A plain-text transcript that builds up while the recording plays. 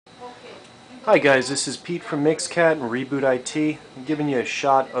Hi guys, this is Pete from Mixcat and Reboot IT. I'm giving you a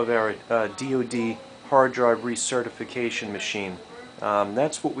shot of our DoD hard drive recertification machine.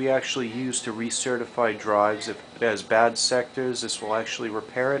 That's what we actually use to recertify drives. If it has bad sectors, this will actually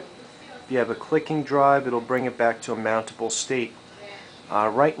repair it. If you have a clicking drive, it'll bring it back to a mountable state.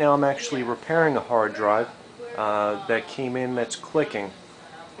 Right now I'm actually repairing a hard drive that came in that's clicking.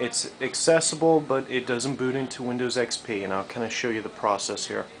 It's accessible, but it doesn't boot into Windows XP, and I'll kind of show you the process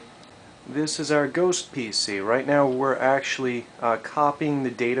here. This is our Ghost PC. Right now we're actually copying the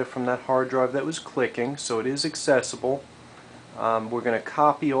data from that hard drive that was clicking, so it is accessible. We're going to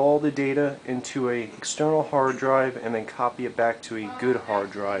copy all the data into a external hard drive and then copy it back to a good hard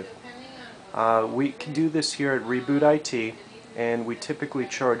drive. We can do this here at Reboot IT, and we typically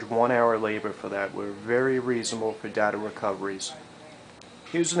charge 1 hour labor for that. We're very reasonable for data recoveries.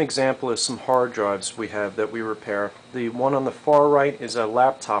 Here's an example of some hard drives we have that we repair. The one on the far right is a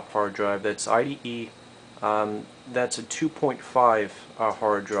laptop hard drive that's IDE. That's a 2.5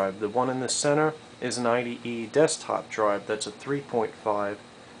 hard drive. The one in the center is an IDE desktop drive that's a 3.5.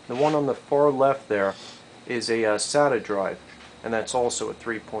 The one on the far left there is a SATA drive, and that's also a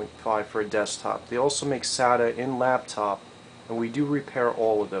 3.5 for a desktop. They also make SATA in laptop, and we do repair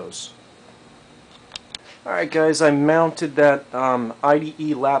all of those. Alright guys, I mounted that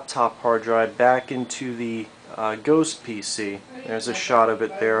IDE laptop hard drive back into the Ghost PC. There's a shot of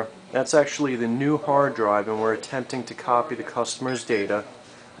it there. That's actually the new hard drive, and we're attempting to copy the customer's data.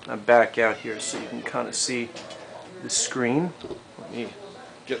 I'm back out here so you can kind of see the screen. Let me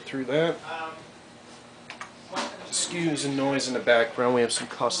get through that. Excuse the noise in the background. We have some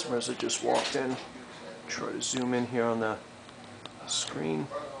customers that just walked in. Try to zoom in here on the screen.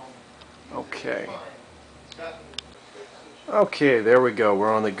 Okay. Okay, there we go.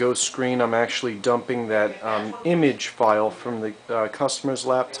 We're on the Ghost screen. I'm actually dumping that image file from the customer's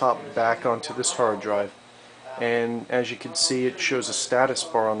laptop back onto this hard drive. And as you can see, it shows a status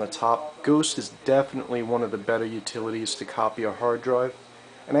bar on the top. Ghost is definitely one of the better utilities to copy a hard drive.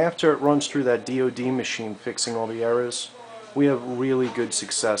 And after it runs through that DoD machine fixing all the errors, we have really good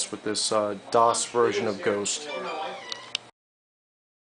success with this DOS version of Ghost.